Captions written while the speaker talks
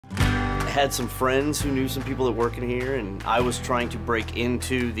had some friends who knew some people that work in here, and I was trying to break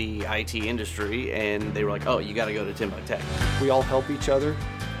into the IT industry, and they were like, oh, you got to go to TimbukTech. We all help each other.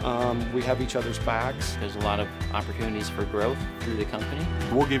 We have each other's backs. There's a lot of opportunities for growth through the company.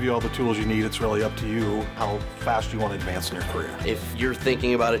 We'll give you all the tools you need. It's really up to you how fast you want to advance in your career. If you're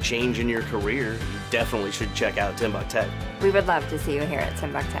thinking about a change in your career, you definitely should check out TimbukTech. We would love to see you here at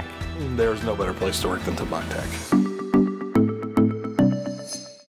TimbukTech. There's no better place to work than TimbukTech.